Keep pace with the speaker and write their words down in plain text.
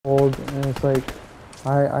old, and it's like,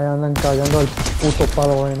 I andan cagando el puto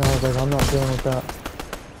palo right now. I was like, I'm not dealing with that.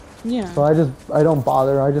 Yeah. So I don't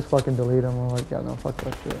bother. I just fucking delete them. I'm like, yeah, no, fuck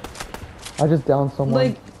that shit. I just downed someone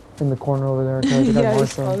Like, in the corner over there because I think I yeah, I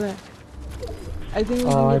marked saw them. that. I think we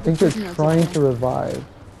can I get the think they're push nuts up trying there. to revive.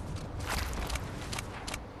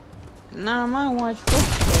 Nah, my watch.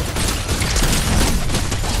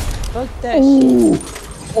 Fuck that Ooh. shit.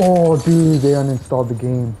 Oh, dude, they uninstalled the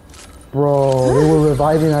game. Bro, they were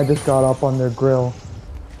reviving. I just got up on their grill.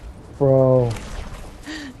 Bro.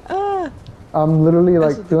 Ah, I'm literally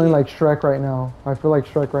that's like what the feeling game. like Shrek right now. I feel like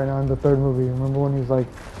Shrek right now in the third movie. Remember when he's like,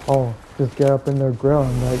 "Oh, just get up in their grill,"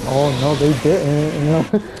 and like, "Oh no, they didn't." You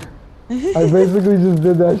know, I basically just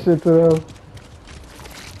did that shit to them,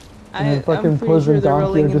 and then I'm fucking pretty Puss sure and they're Donkey are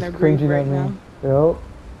rolling in just their grave cringing at right me. now.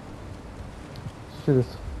 Yep, shit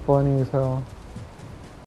is funny as hell.